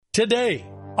Today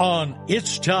on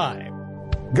It's Time.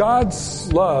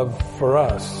 God's love for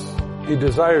us, He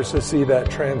desires to see that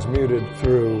transmuted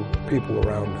through people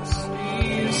around us.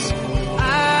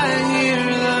 I hear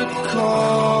the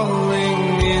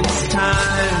calling, it's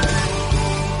time.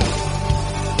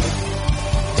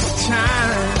 It's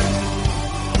time.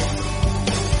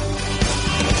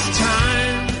 It's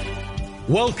time.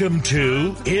 Welcome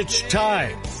to It's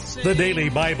Time, the daily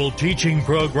Bible teaching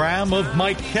program of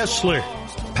Mike Kessler,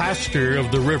 pastor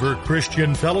of the River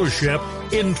Christian Fellowship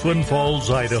in Twin Falls,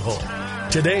 Idaho.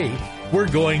 Today, we're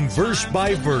going verse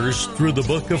by verse through the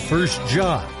book of 1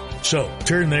 John. So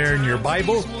turn there in your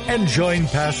Bible and join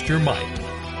Pastor Mike.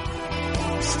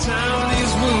 It's time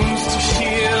these wounds to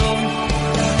heal.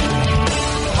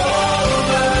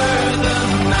 Over the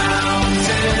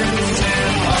mountains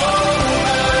and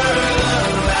over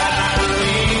the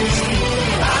valleys,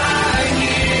 I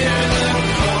hear the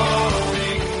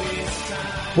calling. It's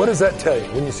time. What does that tell you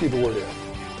when you see the word if?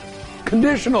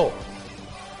 Conditional.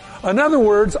 In other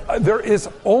words, there is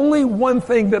only one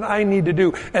thing that I need to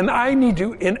do, and I need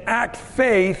to enact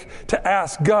faith to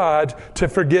ask God to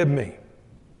forgive me.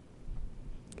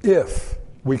 If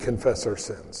we confess our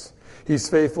sins. He's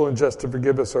faithful and just to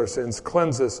forgive us our sins,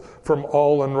 cleanse us from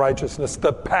all unrighteousness.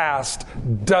 The past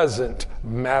doesn't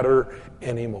matter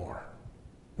anymore.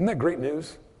 Isn't that great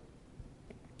news?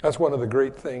 That's one of the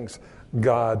great things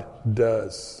God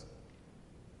does.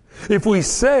 If we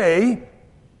say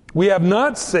we have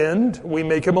not sinned, we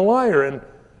make him a liar, and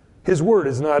his word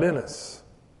is not in us.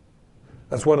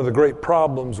 That's one of the great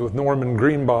problems with Norman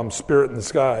Greenbaum's Spirit in the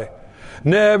Sky.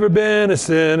 Never been a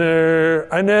sinner,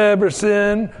 I never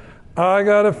sin, I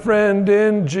got a friend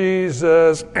in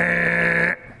Jesus.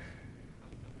 I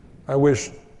wish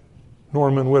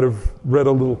Norman would have read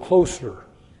a little closer.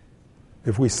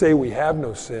 If we say we have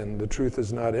no sin, the truth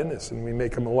is not in us, and we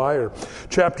make him a liar.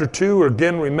 Chapter 2,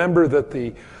 again, remember that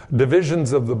the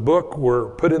divisions of the book were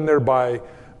put in there by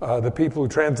the people who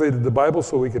translated the Bible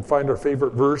so we could find our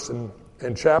favorite verse and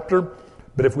chapter.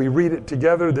 But if we read it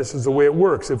together, this is the way it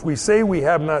works. If we say we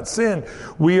have not sinned,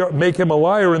 make him a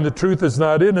liar, and the truth is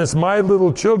not in us. My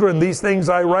little children, these things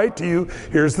I write to you.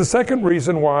 Here's the second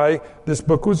reason why this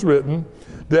book was written,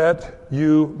 that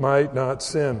you might not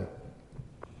sin.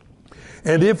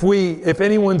 And if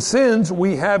anyone sins,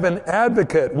 we have an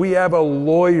advocate. We have a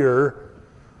lawyer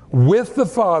with the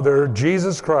Father,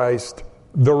 Jesus Christ,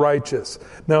 the righteous.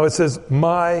 Now it says,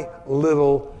 my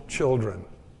little children.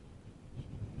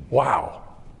 Wow.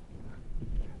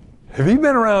 Have you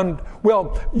been around?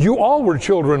 Well, you all were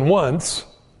children once.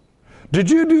 Did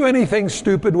you do anything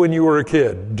stupid when you were a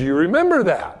kid? Do you remember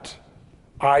that?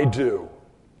 I do.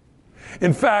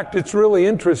 In fact, it's really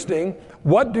interesting.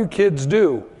 What do kids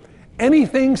do?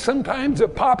 Anything sometimes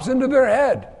that pops into their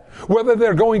head. Whether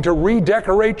they're going to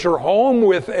redecorate your home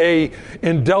with a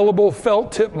indelible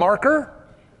felt tip marker,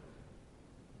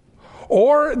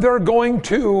 or they're going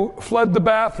to flood the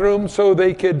bathroom so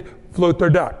they could float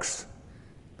their ducks.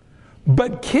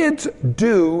 But kids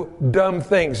do dumb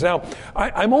things. Now,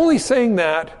 I'm only saying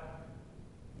that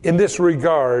in this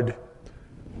regard.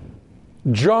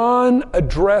 John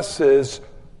addresses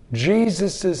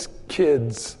Jesus'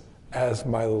 kids as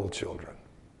my little children,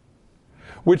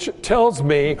 which tells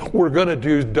me we're going to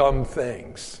do dumb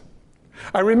things.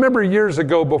 I remember years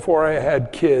ago before I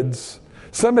had kids,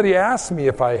 somebody asked me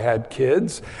if I had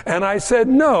kids, and I said,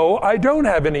 no, I don't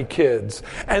have any kids.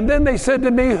 And then they said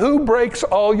to me, who breaks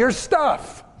all your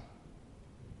stuff?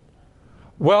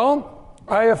 Well,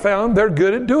 I have found they're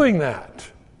good at doing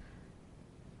that.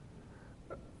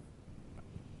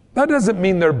 That doesn't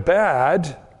mean they're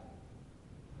bad,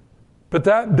 but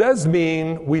that does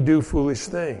mean we do foolish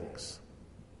things.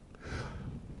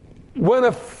 When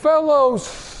a fellow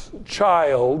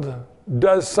child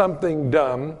does something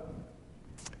dumb,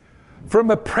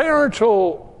 from a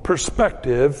parental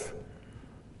perspective,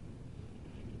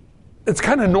 it's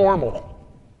kind of normal.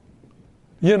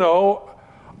 You know,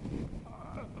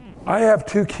 I have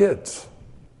 2 kids,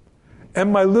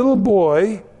 and my little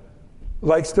boy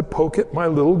likes to poke at my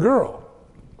little girl.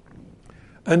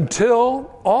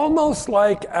 Until almost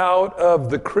like out of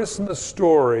the Christmas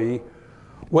Story,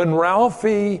 when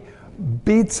Ralphie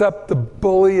beats up the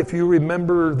bully, if you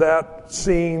remember that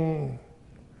scene,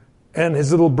 and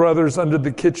his little brother's under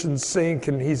the kitchen sink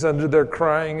and he's under there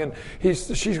crying, and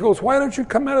she goes, why don't you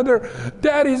come out of there?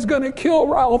 Daddy's going to kill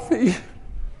Ralphie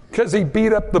because he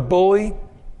beat up the bully.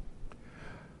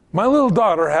 My little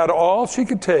daughter had all she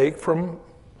could take from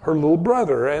her little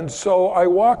brother, and so I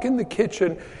walk in the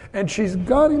kitchen and she's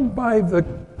got him by the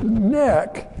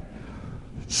neck,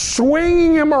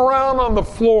 swinging him around on the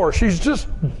floor. She's just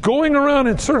going around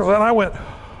in circles. And I went,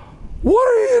 What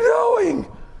are you doing?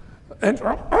 And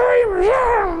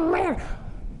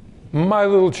my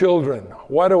little children,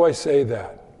 why do I say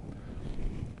that?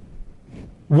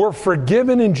 We're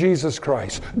forgiven in Jesus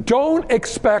Christ. Don't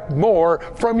expect more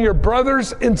from your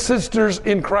brothers and sisters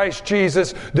in Christ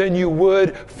Jesus than you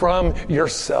would from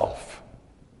yourself.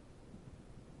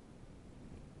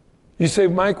 You say,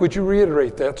 Mike, would you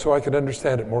reiterate that so I could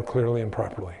understand it more clearly and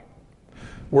properly?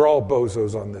 We're all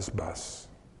bozos on this bus.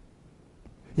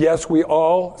 Yes, we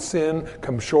all sin,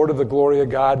 come short of the glory of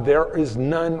God. There is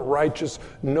none righteous,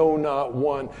 no, not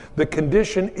one. The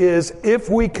condition is if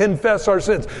we confess our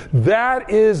sins. That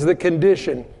is the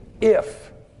condition.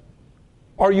 If.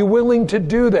 Are you willing to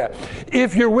do that?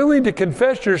 If you're willing to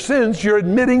confess your sins, you're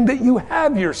admitting that you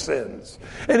have your sins.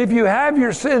 And if you have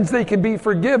your sins, they can be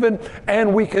forgiven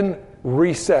and we can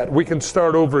reset. We can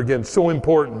start over again. So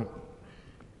important.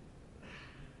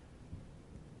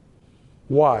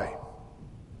 Why?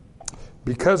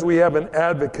 Because we have an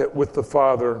advocate with the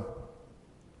Father,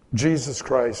 Jesus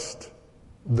Christ,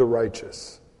 the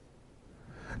righteous.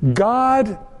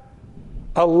 God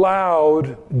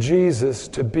allowed Jesus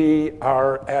to be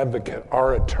our advocate,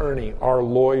 our attorney, our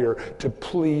lawyer, to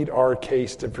plead our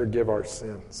case to forgive our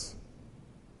sins.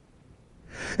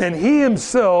 And he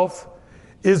himself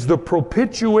is the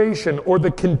propitiation or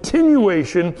the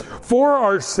continuation for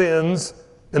our sins,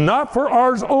 and not for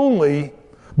ours only,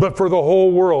 but for the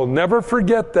whole world. Never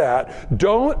forget that.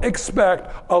 Don't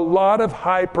expect a lot of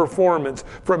high performance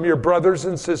from your brothers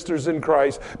and sisters in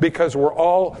Christ, because we're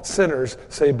all sinners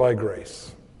saved by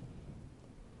grace.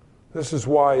 This is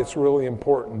why it's really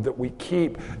important that we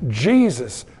keep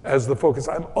Jesus as the focus.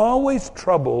 I'm always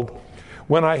troubled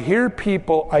when I hear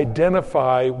people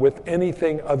identify with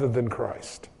anything other than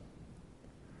Christ.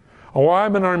 Oh,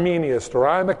 I'm an Arminianist, or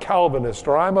I'm a Calvinist,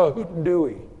 or I'm a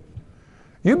Hoot-and-Dewey.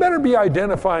 You better be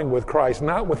identifying with Christ,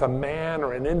 not with a man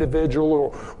or an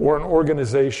individual or an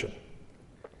organization.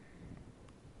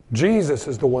 Jesus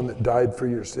is the one that died for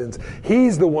your sins.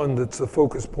 He's the one that's the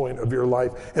focus point of your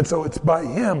life. And so it's by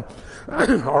him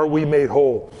are we made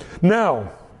whole.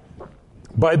 Now,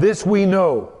 by this we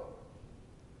know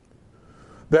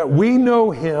that we know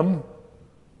him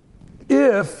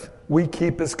if we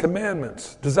keep his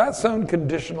commandments. Does that sound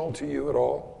conditional to you at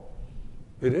all?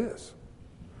 It is.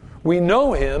 We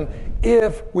know him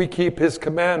if we keep his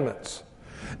commandments.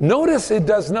 Notice it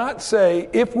does not say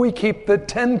if we keep the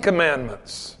 10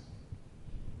 commandments.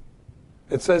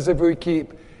 It says if we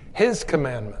keep his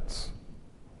commandments.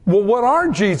 Well, what are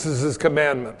Jesus'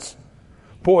 commandments?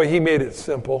 Boy, he made it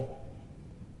simple.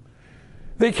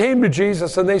 They came to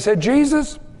Jesus and they said,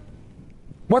 Jesus,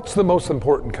 what's the most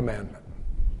important commandment?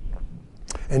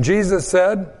 And Jesus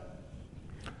said,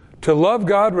 to love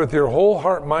God with your whole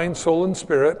heart, mind, soul, and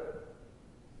spirit.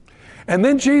 And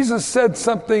then Jesus said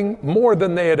something more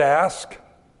than they had asked.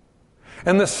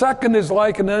 And the second is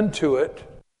likened unto it.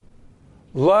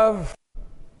 Love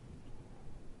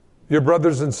your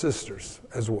brothers and sisters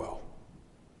as well.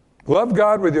 Love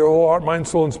God with your whole heart, mind,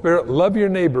 soul, and spirit. Love your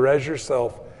neighbor as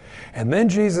yourself. And then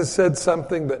Jesus said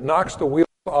something that knocks the wheels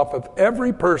off of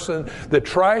every person that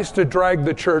tries to drag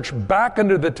the church back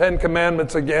into the 10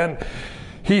 Commandments again.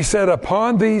 He said,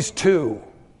 upon these two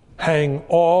hang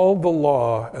all the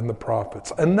law and the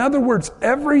prophets. In other words,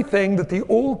 everything that the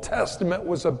Old Testament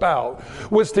was about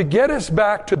was to get us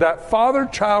back to that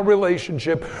father-child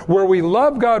relationship where we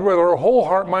love God with our whole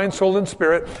heart, mind, soul, and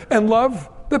spirit, and love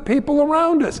the people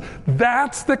around us.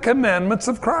 That's the commandments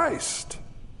of Christ.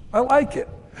 I like it.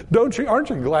 Don't you?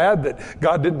 Aren't you glad that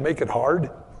God didn't make it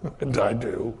hard? And I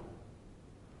do.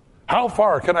 How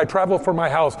far can I travel from my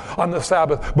house on the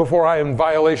Sabbath before I am in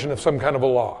violation of some kind of a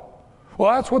law?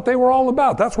 Well, that's what they were all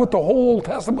about. That's what the whole Old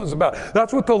Testament was about.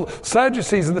 That's what the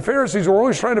Sadducees and the Pharisees were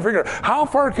always trying to figure out. How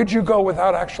far could you go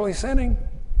without actually sinning?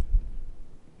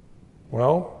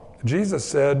 Well, Jesus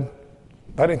said,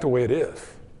 that ain't the way it is.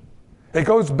 It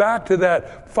goes back to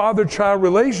that father-child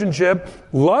relationship.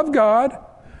 Love God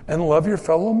and love your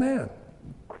fellow man.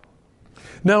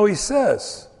 Now he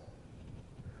says,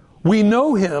 we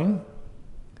know him,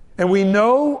 and we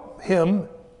know him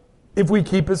if we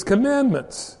keep his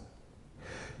commandments.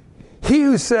 He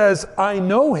who says, I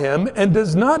know him, and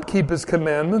does not keep his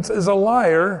commandments is a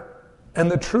liar, and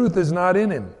the truth is not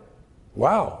in him.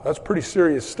 Wow, that's pretty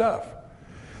serious stuff.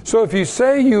 So if you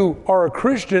say you are a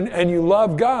Christian and you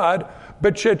love God,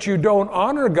 but yet you don't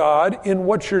honor God in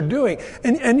what you're doing.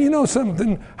 And you know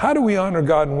something, how do we honor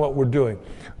God in what we're doing?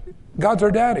 God's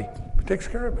our daddy. He takes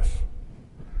care of us.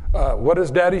 What does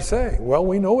daddy say? Well,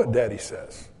 we know what daddy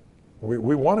says. We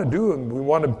want to do, and we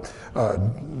want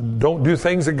to don't do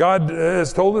things that God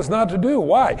has told us not to do.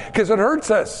 Why? Because it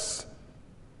hurts us.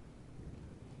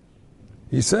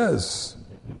 He says,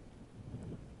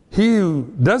 he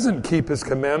who doesn't keep his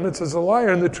commandments is a liar,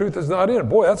 and the truth is not in him.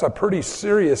 Boy, that's a pretty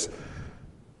serious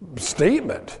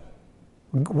statement.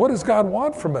 What does God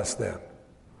want from us then?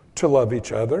 To love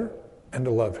each other and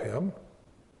to love him.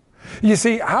 You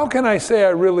see, how can I say I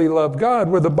really love God?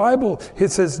 Where the Bible, it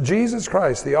says Jesus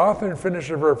Christ, the author and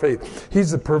finisher of our faith, he's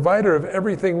the provider of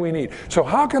everything we need. So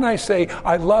how can I say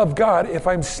I love God if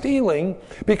I'm stealing?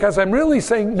 Because I'm really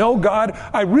saying, no, God,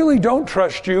 I really don't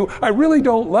trust you. I really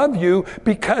don't love you,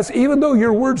 because even though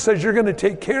your word says you're going to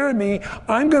take care of me,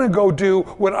 I'm going to go do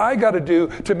what I got to do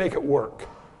to make it work.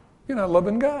 You're not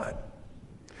loving God.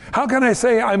 How can I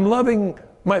say I'm loving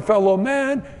my fellow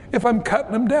man if I'm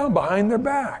cutting them down behind their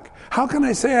back? How can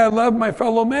I say I love my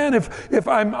fellow man if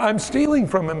I'm stealing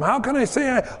from him? How can I say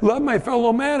I love my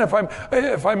fellow man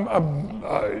if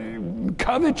I'm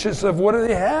covetous of what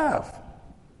they have?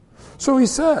 So he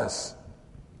says,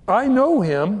 I know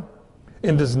him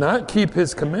and does not keep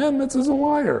his commandments is a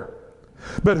liar.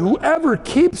 But whoever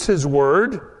keeps his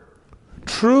word,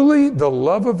 truly the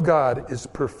love of God is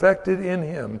perfected in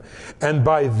him. And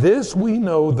by this we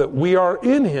know that we are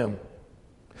in him.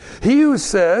 He who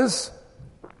says,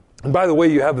 and by the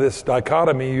way, you have this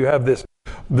dichotomy, you have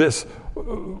this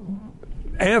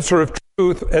answer of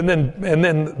truth, and then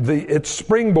it's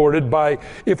springboarded by,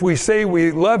 if we say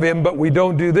we love him, but we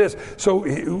don't do this. So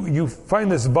you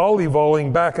find this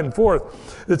volleyballing back and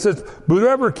forth. It says,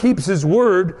 whoever keeps his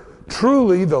word,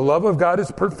 truly the love of God is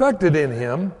perfected in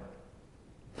him.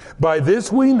 By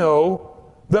this we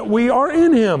know that we are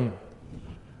in him.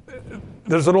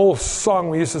 There's an old song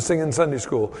we used to sing in Sunday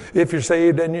school. If you're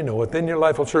saved and you know it, then your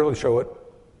life will surely show it.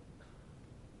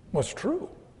 Well, it's true.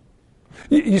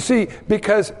 You see,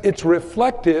 because it's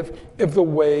reflective of the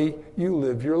way you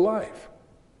live your life.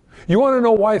 You want to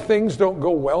know why things don't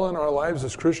go well in our lives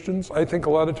as Christians? I think a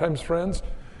lot of times, friends,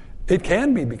 it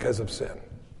can be because of sin.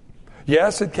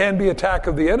 Yes, it can be attack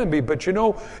of the enemy, but you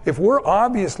know, if we're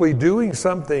obviously doing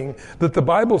something that the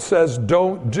Bible says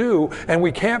don't do, and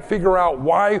we can't figure out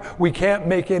why we can't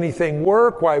make anything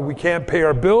work, why we can't pay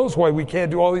our bills, why we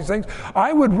can't do all these things,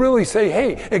 I would really say,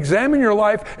 hey, examine your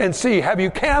life and see, have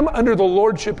you come under the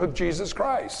lordship of Jesus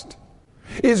Christ?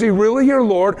 Is he really your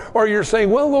Lord? Or you're saying,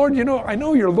 well, Lord, you know, I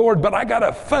know you're Lord, but I got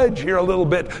to fudge here a little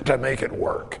bit to make it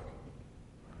work.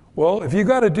 Well, if you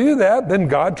got to do that, then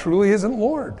God truly isn't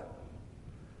Lord.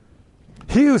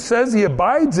 He who says he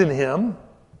abides in him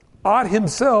ought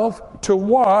himself to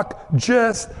walk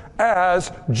just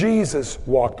as Jesus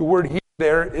walked. The word he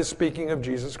there is speaking of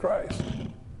Jesus Christ.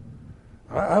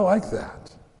 I like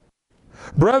that.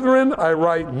 Brethren, I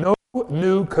write no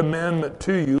new commandment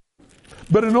to you,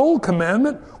 but an old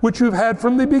commandment which you've had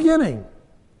from the beginning.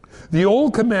 The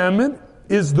old commandment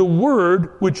is the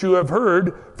word which you have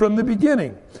heard from the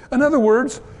beginning. In other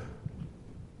words,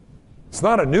 it's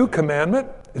not a new commandment.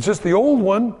 It's just the old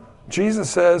one. Jesus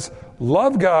says,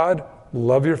 love God,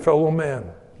 love your fellow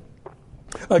man.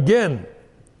 Again,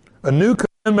 a new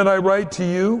commandment I write to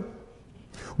you,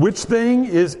 which thing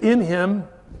is in him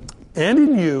and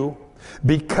in you,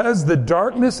 because the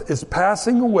darkness is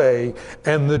passing away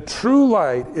and the true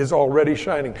light is already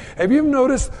shining. Have you ever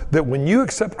noticed that when you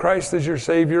accept Christ as your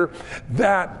Savior,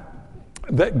 that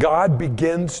God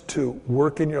begins to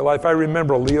work in your life? I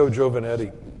remember Leo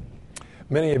Giovanetti.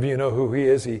 Many of you know who he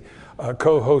is. He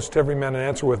co-hosts Every Man an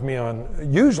Answer with me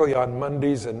usually on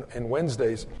Mondays and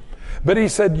Wednesdays. But he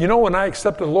said, you know, when I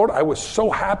accepted the Lord, I was so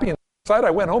happy inside,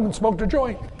 I went home and smoked a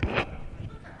joint.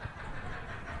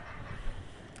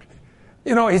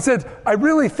 You know, he said, I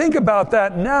really think about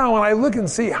that now, and I look and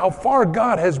see how far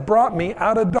God has brought me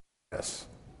out of darkness.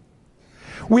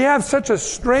 We have such a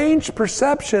strange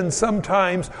perception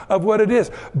sometimes of what it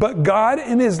is. But God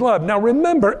in his love. Now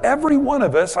remember, every one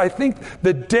of us, I think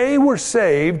the day we're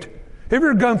saved, have you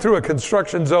ever gone through a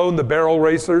construction zone, the barrel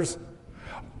racers?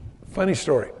 Funny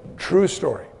story, true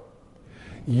story.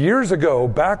 Years ago,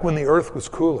 back when the earth was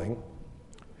cooling,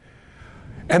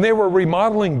 and they were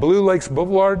remodeling Blue Lakes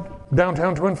Boulevard,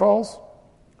 downtown Twin Falls,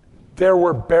 there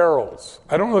were barrels.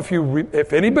 I don't know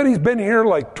if anybody's been here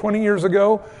like 20 years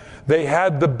ago, they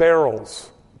had the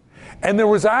barrels. And there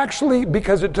was actually,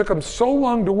 because it took them so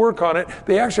long to work on it,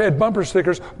 they actually had bumper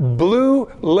stickers,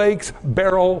 Blue Lakes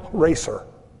Barrel Racer.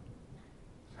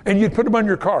 And you'd put them on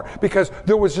your car because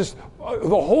there was just, the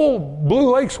whole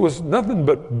Blue Lakes was nothing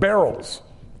but barrels.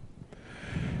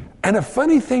 And a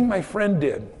funny thing my friend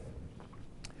did,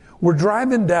 we're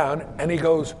driving down and he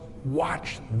goes,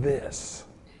 watch this.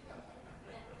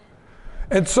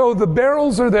 And so the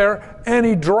barrels are there, and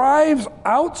he drives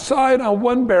outside on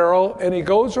one barrel, and he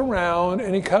goes around,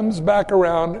 and he comes back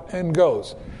around and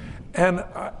goes. And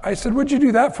I said, what'd you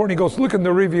do that for? And he goes, look in the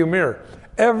rearview mirror.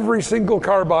 Every single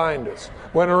car behind us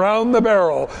went around the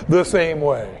barrel the same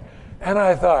way. And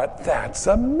I thought, that's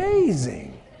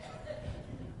amazing.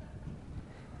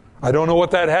 I don't know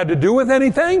what that had to do with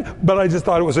anything, but I just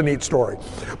thought it was a neat story.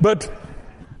 But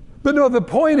no, the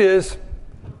point is,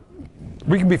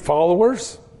 we can be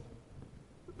followers.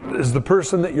 Does the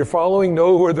person that you're following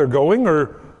know where they're going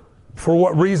or for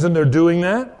what reason they're doing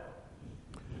that?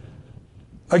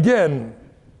 Again,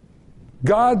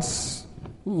 God's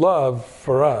love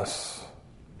for us,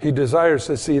 He desires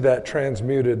to see that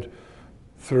transmuted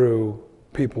through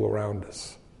people around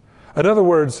us. In other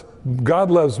words, God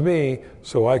loves me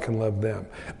so I can love them.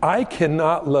 I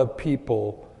cannot love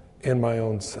people in my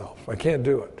own self. I can't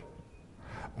do it.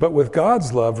 But with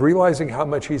God's love, realizing how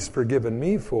much He's forgiven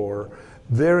me for,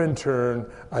 there in turn,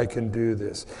 I can do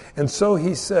this. And so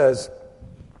He says,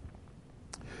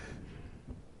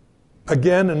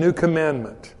 again, a new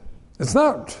commandment. It's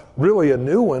not really a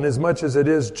new one as much as it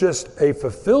is just a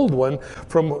fulfilled one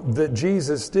from that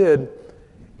Jesus did,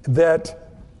 that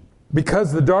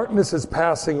because the darkness is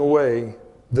passing away,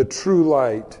 the true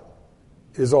light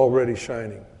is already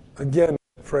shining. Again,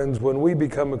 friends, when we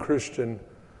become a Christian,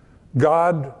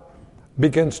 God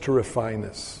begins to refine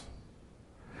us.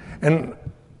 And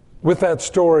with that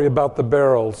story about the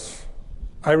barrels,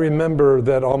 I remember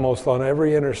that almost on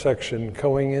every intersection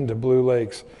going into Blue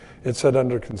Lakes, it said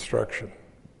under construction.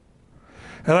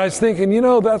 And I was thinking,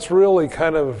 that's really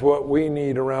kind of what we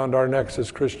need around our necks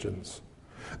as Christians.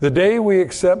 The day we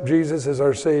accept Jesus as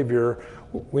our Savior,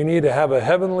 we need to have a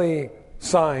heavenly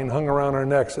sign hung around our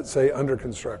necks that say under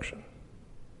construction.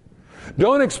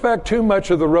 Don't expect too much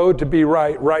of the road to be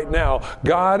right now.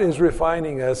 God is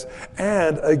refining us,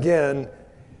 and again,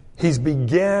 He's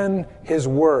began His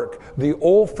work. The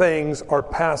old things are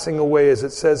passing away, as it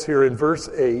says here in verse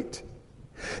 8.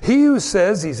 He who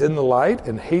says he's in the light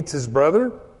and hates his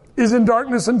brother is in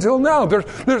darkness until now.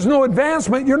 There's no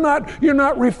advancement. You're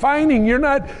not refining. You're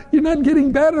not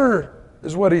getting better,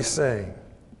 is what he's saying.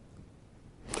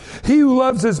 He who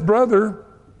loves his brother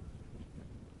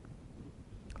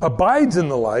abides in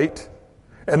the light,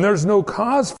 and there's no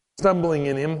cause for stumbling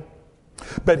in him.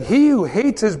 But he who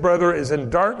hates his brother is in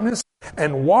darkness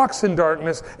and walks in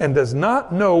darkness and does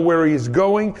not know where he is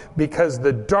going because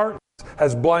the darkness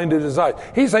has blinded his eyes.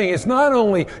 He's saying you're not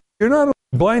only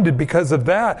blinded because of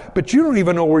that, but you don't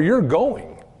even know where you're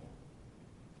going.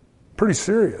 Pretty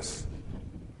serious.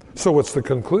 So what's the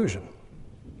conclusion?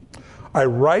 I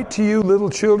write to you, little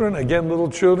children. Again, little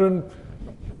children,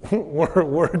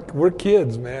 we're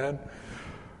kids, man.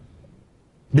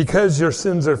 Because your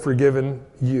sins are forgiven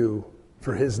you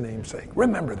for His name's sake.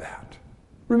 Remember that.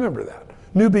 Remember that.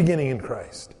 New beginning in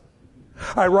Christ.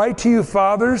 I write to you,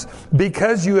 fathers,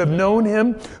 because you have known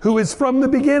Him who is from the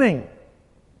beginning.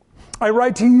 I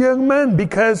write to you, young men,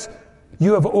 because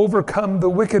you have overcome the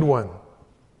wicked one.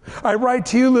 I write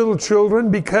to you, little children,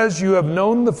 because you have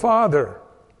known the Father.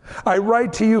 I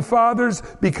write to you, fathers,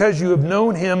 because you have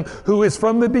known Him who is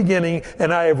from the beginning,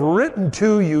 and I have written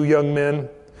to you, young men,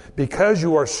 because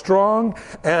you are strong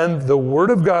and the Word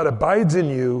of God abides in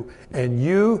you, and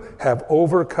you have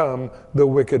overcome the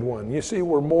wicked one. You see,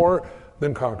 we're more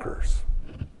than conquerors.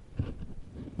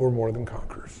 We're more than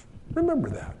conquerors. Remember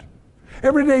that.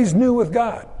 Every day's new with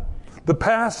God. The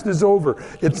past is over.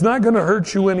 It's not going to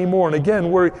hurt you anymore. And again,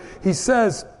 where He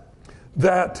says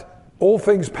that old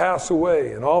things pass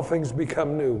away and all things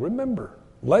become new. Remember,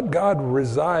 let God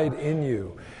reside in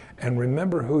you and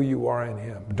remember who you are in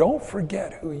Him. Don't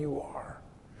forget who you are.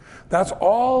 That's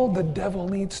all the devil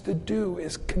needs to do,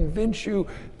 is convince you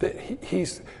that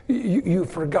you've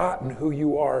forgotten who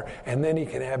you are, and then he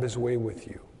can have his way with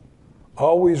you.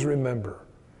 Always remember,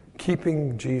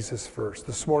 keeping Jesus first.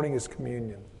 This morning is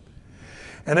communion.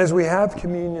 And as we have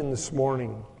communion this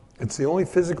morning, it's the only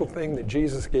physical thing that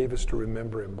Jesus gave us to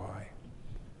remember Him by.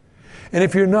 And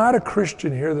if you're not a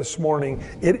Christian here this morning,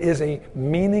 it is a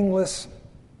meaningless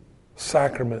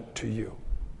sacrament to you,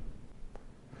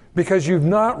 because you've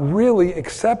not really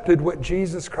accepted what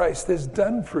Jesus Christ has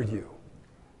done for you.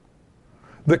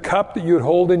 The cup that you would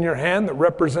hold in your hand that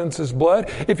represents His blood,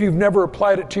 if you've never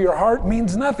applied it to your heart,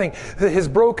 means nothing. His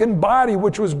broken body,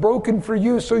 which was broken for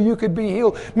you so you could be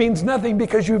healed, means nothing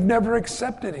because you've never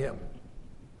accepted Him.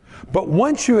 But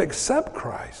once you accept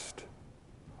Christ,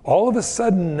 all of a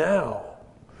sudden now,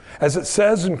 as it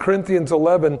says in Corinthians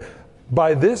 11,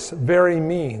 by this very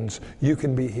means you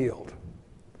can be healed.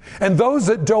 And those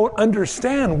that don't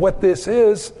understand what this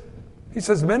is, He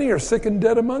says, many are sick and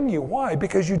dead among you. Why?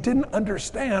 Because you didn't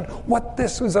understand what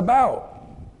this was about.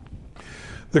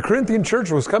 The Corinthian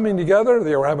church was coming together.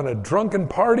 They were having a drunken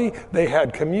party. They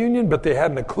had communion, but they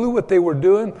hadn't a clue what they were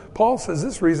doing. Paul says,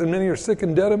 this reason many are sick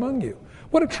and dead among you.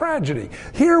 What a tragedy.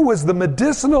 Here was the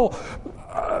medicinal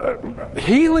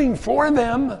healing for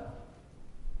them,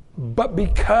 but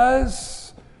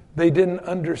because they didn't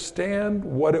understand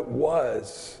what it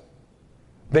was,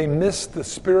 they missed the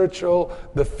spiritual,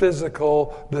 the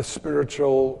physical, the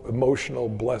spiritual, emotional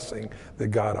blessing that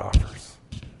God offers.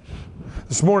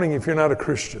 This morning, if you're not a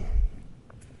Christian,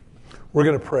 we're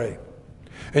going to pray.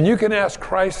 And you can ask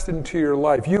Christ into your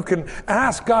life. You can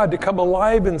ask God to come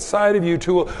alive inside of you,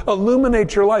 to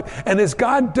illuminate your life. And as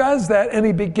God does that, and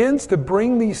He begins to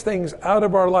bring these things out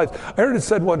of our lives. I heard it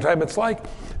said one time, it's like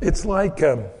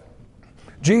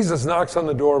Jesus knocks on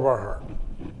the door of our heart.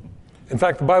 In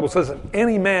fact, the Bible says that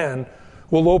any man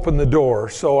will open the door.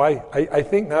 So I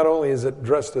think not only is it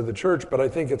addressed to the church, but I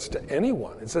think it's to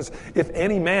anyone. It says, if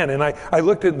any man, and I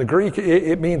looked at it in the Greek,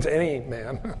 it means any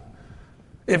man.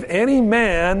 If any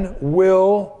man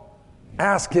will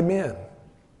ask him in,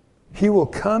 he will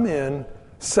come in,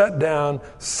 sit down,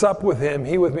 sup with him,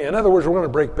 he with me. In other words, we're going to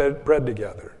break bread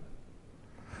together.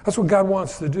 That's what God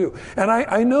wants to do. And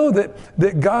I know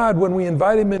that God, when we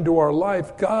invite Him into our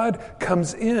life, God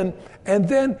comes in and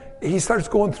then He starts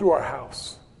going through our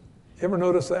house. You ever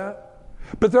notice that?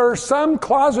 But there are some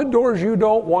closet doors you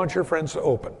don't want your friends to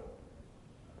open.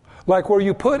 Like where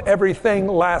you put everything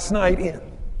last night in.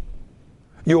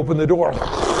 You open the door.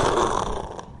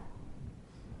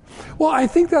 Well, I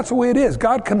think that's the way it is.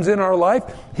 God comes in our life,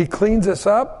 He cleans us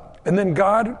up, and then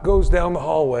God goes down the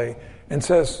hallway and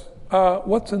says,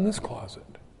 what's in this closet?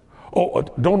 Oh,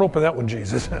 don't open that one,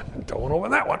 Jesus. Don't open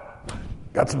that one.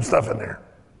 Got some stuff in there.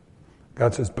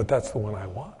 God says, but that's the one I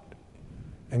want.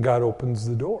 And God opens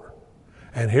the door.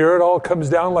 And here it all comes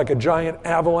down like a giant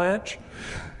avalanche.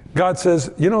 God says,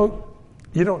 you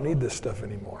don't need this stuff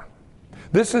anymore.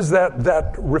 This is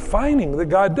that refining that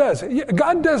God does.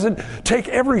 God doesn't take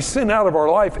every sin out of our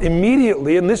life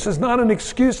immediately, and this is not an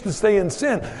excuse to stay in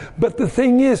sin. But the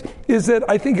thing is that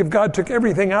I think if God took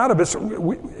everything out of us,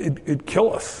 it'd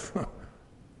kill us.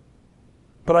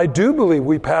 But I do believe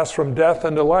we pass from death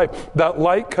unto life. That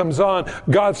light comes on,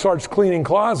 God starts cleaning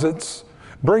closets,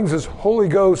 brings His Holy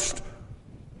Ghost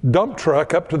dump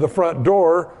truck up to the front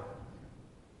door,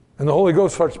 and the Holy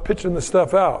Ghost starts pitching the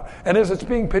stuff out. And as it's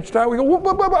being pitched out, we go,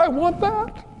 I want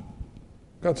that.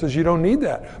 God says, you don't need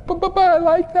that. But I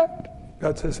like that.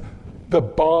 God says, the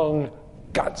bong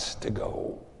gots to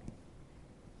go.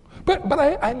 But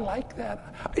I like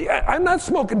that. I'm not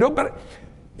smoking dope, but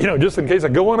just in case I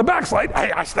go on a backslide,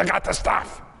 I still got the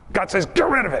stuff. God says, get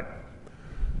rid of it.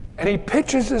 And He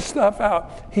pitches this stuff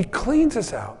out. He cleans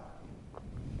us out.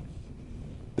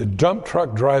 The dump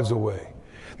truck drives away.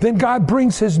 Then God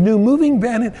brings His new moving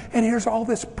van in, and here's all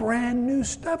this brand new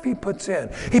stuff He puts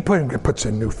in. He puts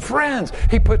in new friends.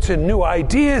 He puts in new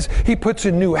ideas. He puts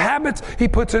in new habits. He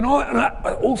puts in all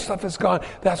that. Old stuff is gone.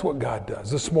 That's what God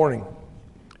does. This morning,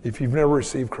 if you've never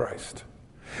received Christ,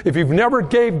 if you've never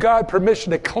gave God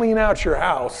permission to clean out your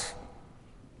house,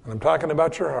 and I'm talking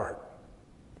about your heart,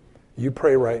 you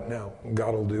pray right now, and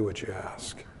God will do what you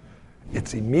ask.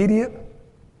 It's immediate.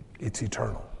 It's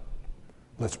eternal.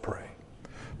 Let's pray.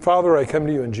 Father, I come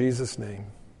to you in Jesus' name,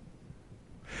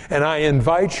 and I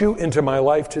invite you into my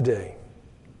life today.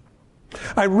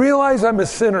 I realize I'm a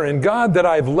sinner, and God, that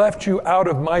I've left you out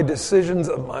of my decisions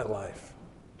of my life.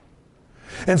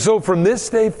 And so from this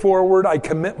day forward, I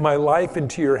commit my life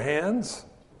into your hands.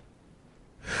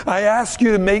 I ask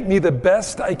you to make me the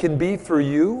best I can be for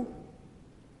you.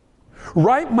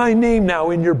 Write my name now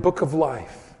in your book of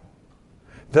life,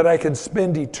 that I can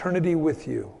spend eternity with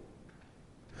you.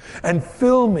 And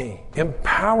fill me,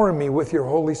 empower me with your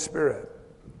Holy Spirit,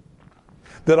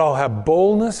 that I'll have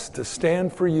boldness to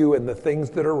stand for you in the things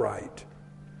that are right.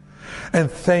 And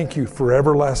thank you for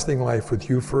everlasting life with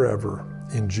you forever.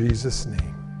 In Jesus'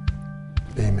 name,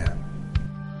 amen.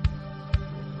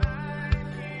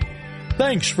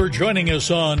 Thanks for joining us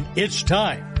on It's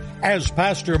Time, as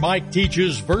Pastor Mike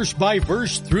teaches verse by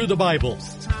verse through the Bible.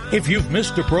 If you've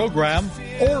missed a program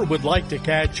or would like to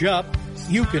catch up,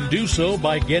 you can do so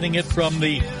by getting it from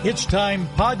the It's Time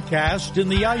podcast in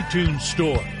the iTunes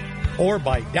store, or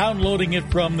by downloading it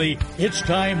from the It's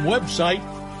Time website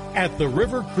at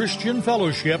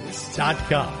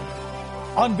theriverchristianfellowship.com.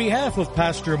 On behalf of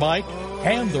Pastor Mike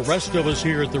and the rest of us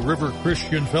here at the River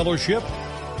Christian Fellowship,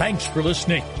 thanks for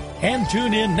listening, and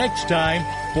tune in next time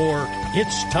for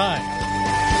It's Time.